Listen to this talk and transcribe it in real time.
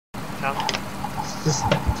Tom?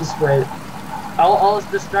 Just wait. I'll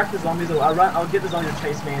distract the zombies. I'll get the zombies to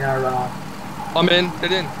chase me and I'll run off. I'm in.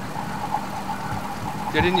 Get in.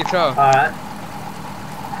 Get in your car. Alright.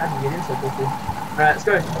 How did you get in so quickly? Alright, let's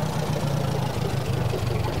go.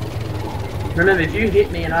 Remember, if you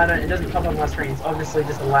hit me and it doesn't pop up on my screen, it's obviously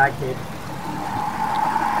just a lag hit.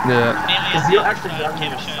 Yeah. Because you're actually driving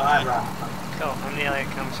on the side, right? Cool, I'm nearly at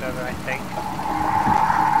CapnThom, I think.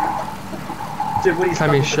 Dude, what are you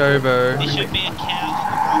Cammy stopping? Shovo. There should be a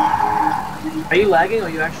cow. Are you lagging or are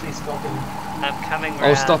you actually stopping? I'm coming round. I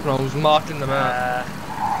was stopping, I was marking the map.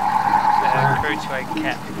 Crew to a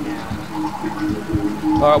cap now.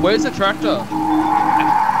 Alright, where's the tractor?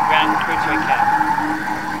 Round crew to a cap.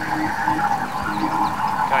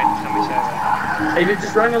 Going to CapnThom. If you're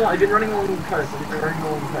just running along, if you're running along the coast,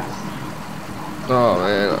 Oh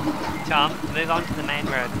man. Tom, move on to the main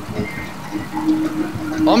road.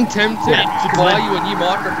 I'm tempted to buy you a new Go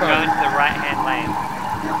microphone. into the right hand lane.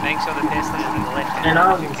 Make sure the person is in the left hand and lane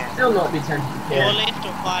I if you will can. still not be tempted to Your care. left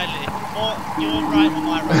or my left? Or your right or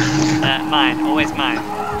my right? Mine, always mine.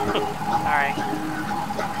 Sorry.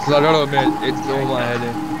 Cause I gotta admit, it's doing my head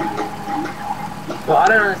in. Well, I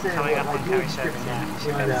don't understand Coming what, up on like, Harry you Show scripts now. and You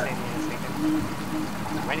shit like haven't that. seen me in a second.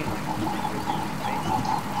 I'm ready.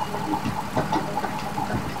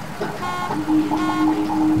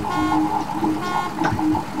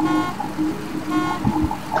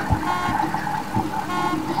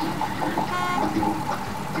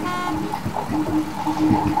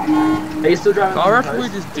 Are you still driving? I on the reckon we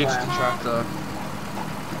coast? just ditched the tractor.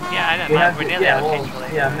 Yeah, I don't We mind. have We're to- nearly yeah, out well, eventually.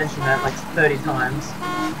 yeah, I mentioned that like 30 times.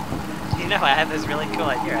 You know, I have this really cool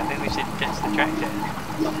idea. I think we should ditch the tractor.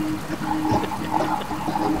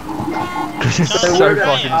 This is So so where are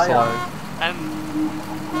fucking you? slow.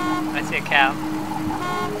 I see a cow.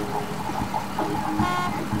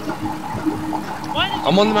 Why did you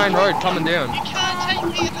I'm on the main pick road, tractor? coming down. You can't take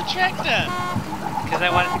me in the tractor! Because I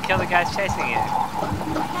wanted to kill the guys chasing you.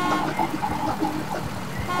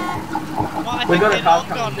 Well, I We think got a they're car long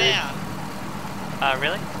coming, gone dude. now.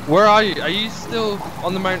 Really? Where are you? Are you still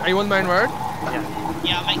on the main? Are you on the main road? Yeah.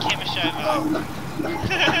 Yeah, I'll make camera show though.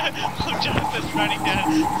 Oh, Jonathan's running down.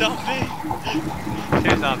 Zombie!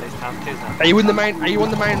 2 zombies, Tom. 2 zombies. Are you in the main? Are you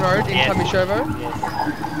on the main road in Yes. Kamishovo? Yes.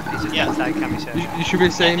 He's just Yeah. outside CapnThom. You should be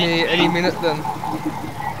seeing me any minute then.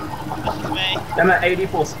 This is me. I'm at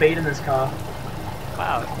 84 speed in this car.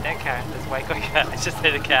 Wow, that car is way quicker. I just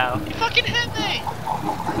hit a cow. You fucking hit me!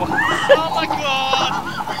 What? Oh my god!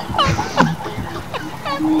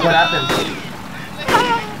 What happened? I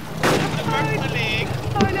broke my leg.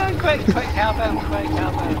 Oh no, quick, cowbell, quick,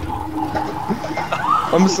 cowbell.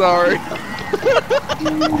 I'm sorry.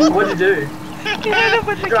 What'd you do? He hit him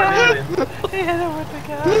with the Drive cow. me with. He hit him with the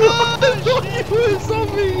cow.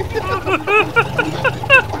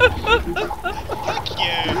 Fuck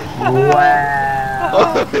you! Wow.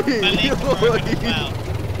 My leg's broken as well.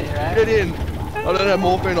 Get in. I don't have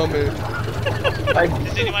morphine on me. Like,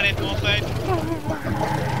 Does anyone have morphine?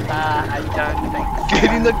 I don't think so.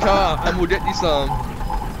 Get in the car and we'll get you some.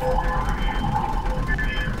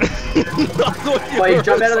 I thought you wait, were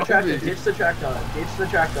jump out of the a tractor. zombie. Ditch the tractor. Ditch the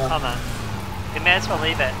tractor. Hold on. You may as well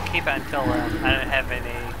leave it. Keep it until I don't have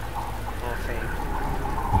any morphine.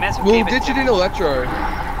 You may as well We'll keep ditch it in electro.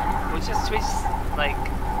 We'll just like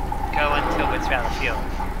go until it's out of fuel.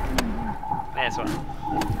 May as well.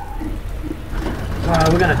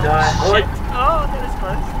 We're gonna die. Oh, Shit. Oh, that was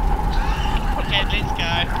close. Okay, let's go.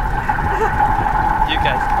 You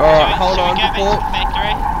guys. Alright, hold Should on we go back to before. the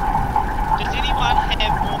factory? Does anyone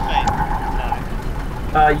have morphine?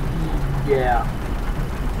 No. yeah.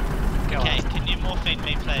 Go Okay, on. can you morphine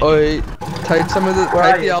me, please? Oi, take some of the Where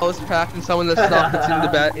are take the you? Alice pack and some of the stuff that's in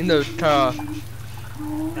the in the car.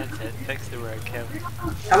 That's it. Fix the road, Kevin.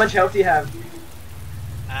 How much health do you have?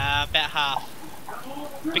 About half.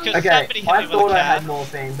 Because Okay, somebody hit I me with a thought I car. had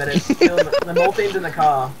morphine, but it's still the morphine's in the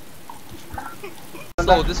car.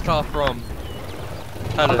 Stole this car from.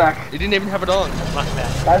 Had I'm it. back. You didn't even have it on. Lock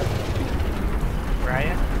that. Guys, Where are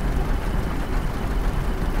you?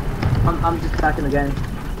 I'm just back in the game.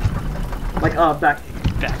 Like, oh, back.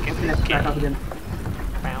 Back in the Back up game. again.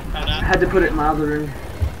 Hold I up. had to put it in my other room.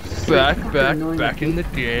 Back in the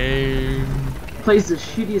game. Plays the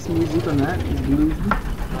shittiest music on that. It's blues.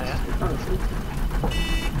 Oh yeah.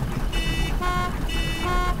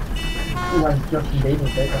 Oh, I'm Justin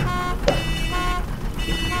Bieber better.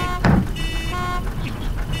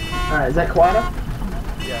 Alright, is that quieter?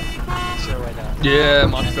 Yeah. Sure way down. Yeah,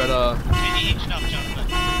 much better. Can you inch it up, Jonathan?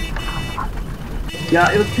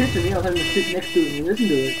 Yeah, it was pissing me. I was having to sit next to it and listen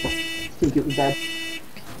to it. I think it was bad.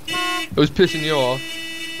 It was pissing you off.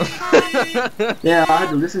 Yeah, I had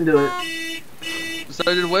to listen to it. So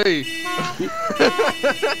did we.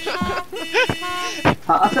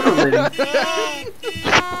 I said I was leaving.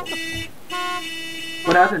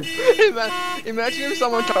 What happened? Imagine if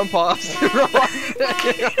someone come past right now.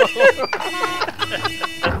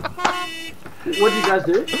 What did you guys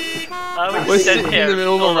do? We're sitting in the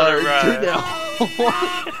middle of the road.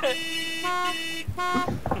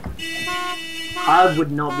 I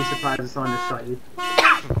would not be surprised if someone just shot you.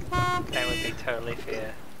 That would be totally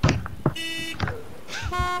fair.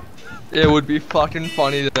 It would be fucking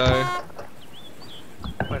funny though.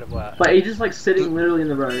 What? But he's just like sitting literally in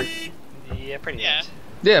the road. Yeah, pretty Yeah. much.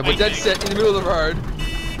 Yeah, we're dead set in the middle of the road.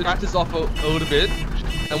 The tractor's off a little bit,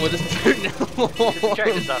 and we're just doing it. The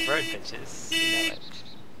tractor's off-road bitches. You know it.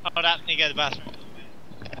 Hold up, you go to the bathroom.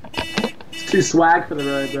 It's too swag for the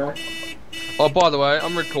road, bro. Oh, by the way,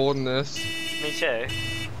 I'm recording this. Me too.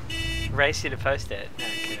 Race you to post it. No,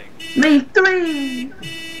 I'm kidding. Me three!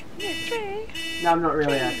 Me three. No, I'm not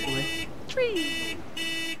really actually. Three.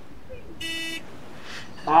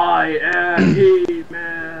 I am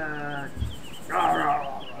He-Man!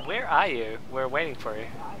 Where are you? We're waiting for you.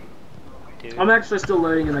 Dude. I'm actually still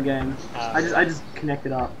loading in the game. I just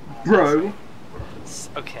connected up. Bro!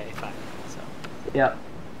 Okay, fine. So, Yep.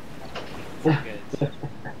 good.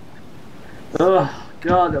 Oh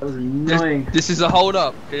god, that was annoying. This is a hold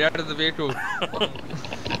up. Get out of the vehicle. Do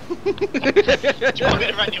you want me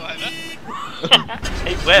to run you over?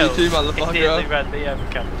 He will. You too, motherfucker. He nearly ran me over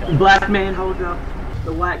a couple times. Black man hold up.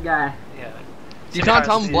 The white guy. Yeah. You can't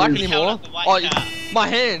tell I'm black He held anymore. up the white Oh, car. my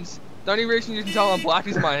hands. The only reason you can tell I'm black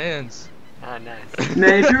is my hands. Oh, nice.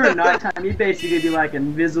 Man, if you're at nighttime, you'd basically be like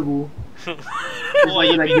invisible. Just Boy, like with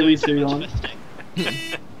you've that been ghillie doing so suit much on.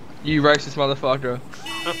 twisting. You racist motherfucker.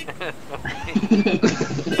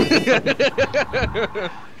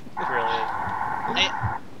 Brilliant. Hey.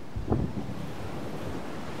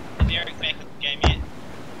 Is Eric back at the game yet?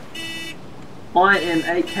 I am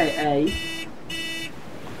AKA.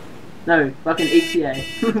 No, fucking ETA.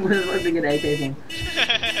 Where the fuck did I get AK from?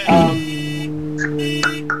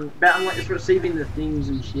 But I'm like just receiving the things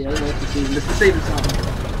and shit. I don't know what's receiving. Just receiving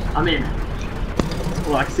something. I'm in.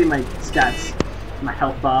 Well, I can see my stats, my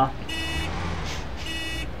health bar.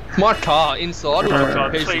 My car inside was Oh a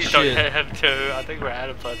god, piece of please don't shit. hit him too. I think we're out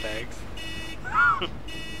of blood bags.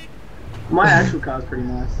 My actual car's pretty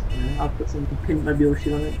nice. You know, I'll put some Pimpmobile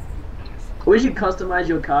shit on it. I wish you could customize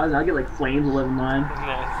your cars and I'll get like flames all over mine.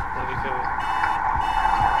 Nice, that'd be cool.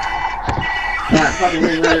 Alright, fucking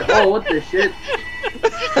wait. Oh, what the shit?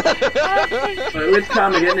 Wait, which car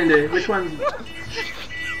am I getting into? Which one's...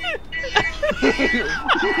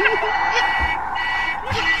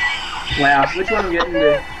 Wow, which one am I getting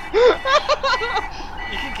into?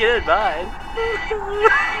 You can get it mine.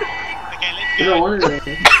 Okay, let's I go. don't want it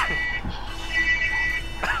there.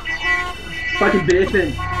 Fucking beer tin.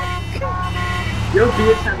 Your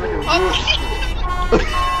beer sounds like a wolf.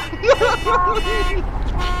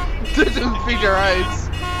 This is figure eights.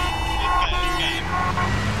 Let's go.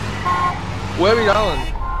 Where are we going?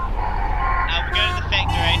 We'll go to the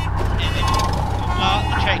factory, and then we'll blow up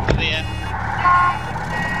the tractor there.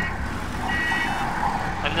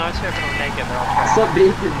 I'm not sure if it'll make it, but I'll try. Stop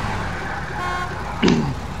beeping.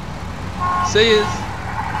 See yous.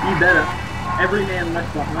 You better. Every man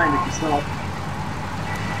left behind if you stop.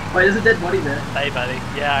 Wait, there's a dead body there. Hey, buddy.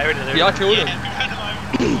 Yeah, I already knew. Yeah, I killed Yeah, him. we ran him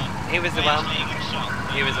over. He was the We one. actually got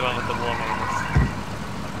shot. He was the one with the war magnets.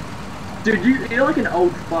 Dude, you're like an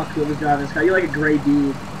old fuck who was driving this car. You're like a grey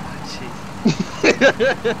beard. Jeez.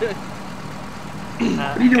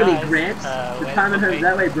 What are you doing, Grants? Grants? The timing home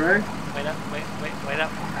that way, bro. Wait up, wait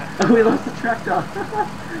up. Oh, we lost the tractor.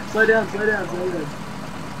 Slow down. 40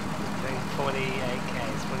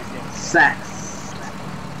 AKs, 47. Sacks.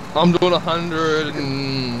 I'm doing 100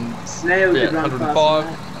 and... Snail Yeah, could run 105.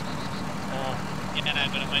 faster Yeah, no,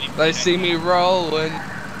 but I'm only... They see me rolling.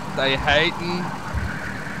 They hating.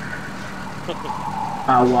 than that. I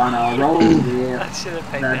wanna roll with I should have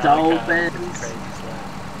paid the the other car. dolphins. Crazy slow.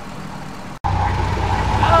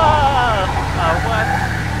 Oh, what?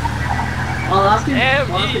 I'll ask him.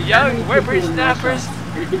 Damn, I'll ask ye him how young many people whippersnappers. in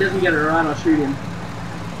Russia, And if he doesn't get it right, I'll shoot him.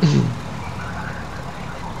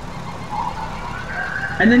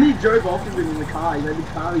 And then he drove off with him in the car. You know, the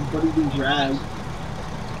car, his body being dragged.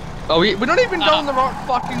 Oh, we're not even going the right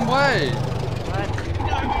fucking way. What?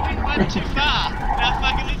 No, we went one too far. Now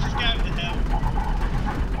fucking let's just go over the hill.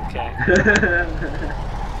 Okay.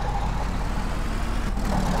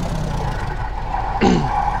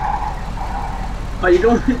 Oh, you're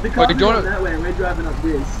going the car's Wait, going that way and we're driving up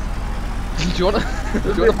this. Do you wanna... Do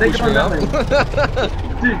you want to push me up?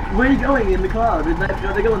 Dude, where are you going in the car?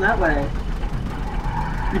 They're going that way.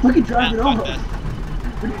 You're fucking driving Fuck off. this.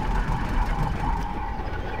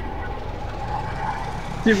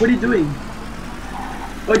 Dude, what are you doing?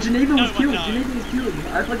 Oh, Geneva was No, killed. no. Geneva was killed.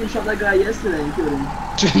 I fucking shot that guy yesterday and killed him.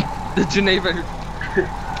 The Geneva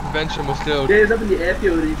convention was killed. Yeah, he was up in the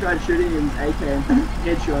airfield and he tried shooting him with his AK.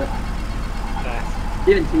 Headshot. Nice.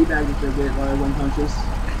 He even teabagged him for a bit while I was unconscious.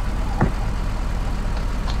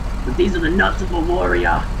 But these are the nuts of a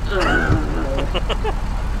warrior. Oh,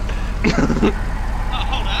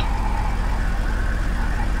 hold up.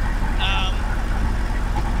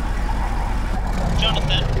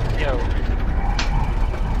 Jonathan. Yo.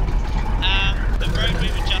 The road we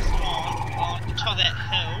were just on the top of that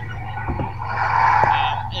hill,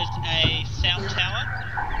 is a sound tower.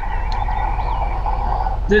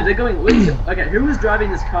 Dude, they're going. Okay, who was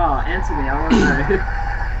driving this car? Answer me, I want to know.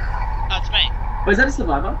 Oh, it's me. Oh, is that a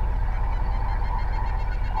survivor?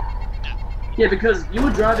 Yeah, because you were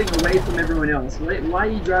driving away from everyone else. Why are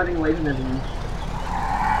you driving away from everyone?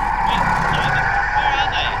 Where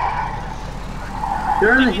are they?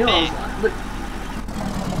 They're on the Look at hills. Look.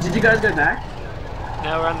 Did you guys go back?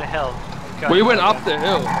 No, we're on the hill. We went up the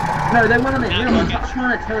hill. No, they went on the hill. I was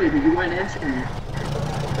trying to tell you, but you weren't answering me.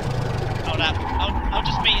 Hold up. I'll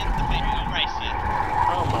just meet you at the thing. I'll race you.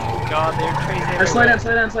 Oh my god, there are trees everywhere. Oh, slow down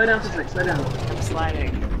for a sec, slow down. I'm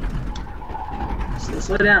sliding.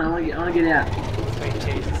 Slow down, I wanna get out. Sweet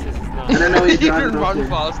Jesus, this is not. I don't know where You you're can driving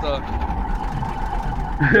run off faster.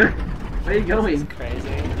 to. Where are you going?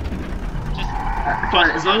 Crazy. Just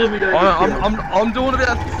Fine, as long as we don't get killed. I'm doing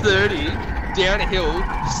about 30 down a hill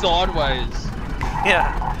sideways.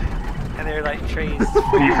 Yeah. And they're like trees. You're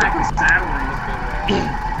fucking sideways.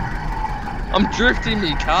 I'm drifting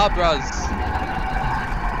me car, bros.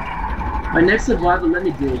 My next survivor, let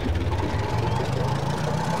me dig.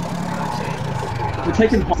 We'll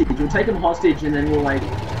take him hostage and then we'll like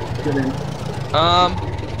get in. Up.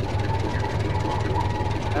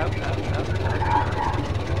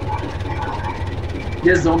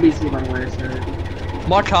 There's zombies here by the way, so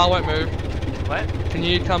My car won't move. What? Can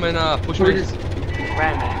you come and push we me? just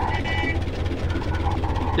Ran there.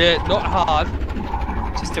 Yeah, not hard.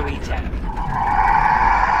 Just a wee tap.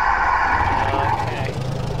 Okay.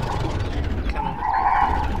 Come on.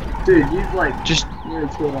 dude, you've like Just nearly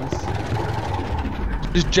killed us.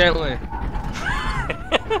 gently.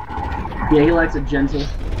 Yeah, he likes it gentle.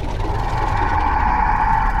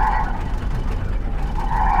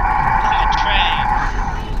 train.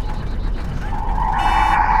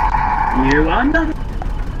 You are not.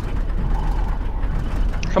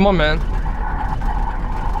 Come on, man.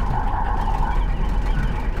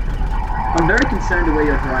 I'm very concerned the way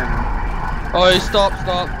you're driving. Oh, stop.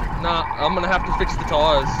 Nah, I'm gonna have to fix the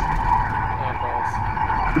tires. Oh,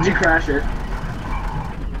 balls. Did you crash it?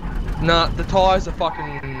 Nah, the tires are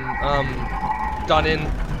fucking done in,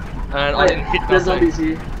 and I didn't hit There's nothing. zombies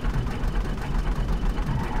here.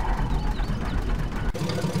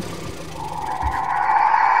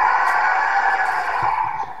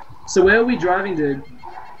 So where are we driving, dude?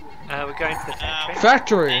 We're going to the factory.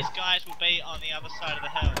 Factory. These guys will be on the other side of the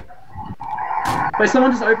hill. Wait,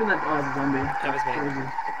 someone just opened that. Oh, it's a zombie. That was me. Crazy.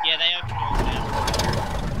 Yeah, they opened doors now.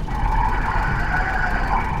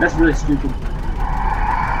 That's really stupid.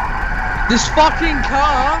 This fucking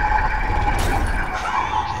car.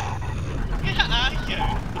 Where are you?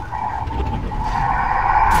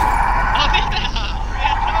 Oh, there they are!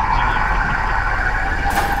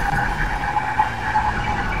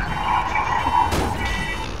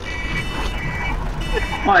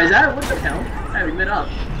 Oh, is that? What the hell? Hey, we met up.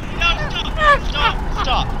 No, stop!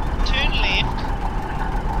 Turn left.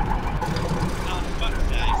 Oh, fuck's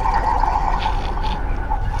sake.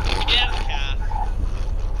 Get out of the car.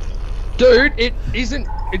 Dude, it isn't.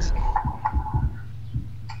 It's.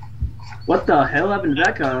 What the hell happened to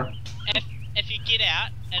that car? If you get out,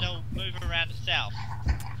 it'll move around itself.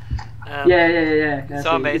 Yeah. That's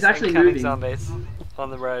Zombies. It's actually Incoming moving. zombies on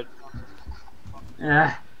the road.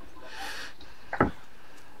 Ah.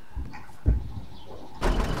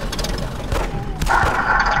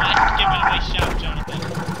 Nice, give it a wee shove, Jonathan.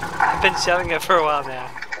 I've been shoving it for a while now.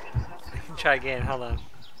 I can try again. Hold on.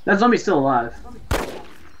 That zombie's still alive.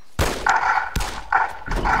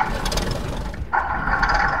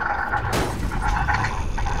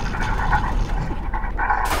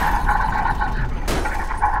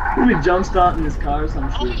 Maybe jump in this car or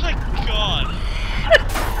some Oh shit. my god.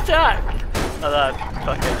 Duck! Hold on.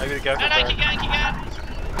 Fuck it. I'm gonna go for No, it. keep going.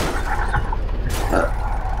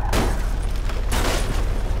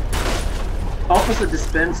 Officer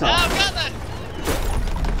dispenser. Oh, I've got that.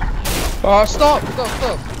 Stop.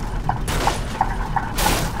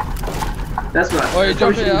 That's right. Oh, you I probably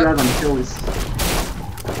jumping shouldn't out? drive on hills.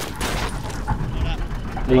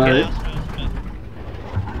 What Hello? up?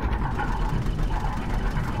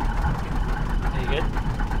 Are you good?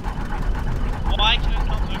 Why can it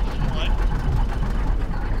not move forward?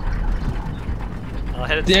 I'll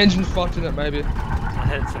hit it. The engine's fucked in it, maybe. I'll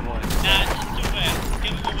hit it some more. Nah, just do it.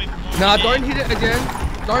 Give it a bit more. Nah, don't hit it again.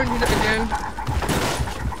 Don't hit it again.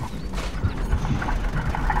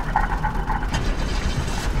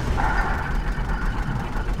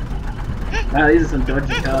 Wow, these are some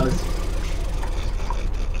dodgy cars.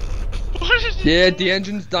 What is Yeah, the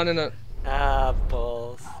engine's done in it. Ah,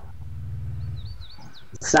 balls.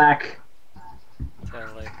 Sack.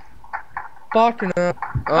 Totally. Fucking hell.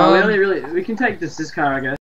 We can take this car, I guess.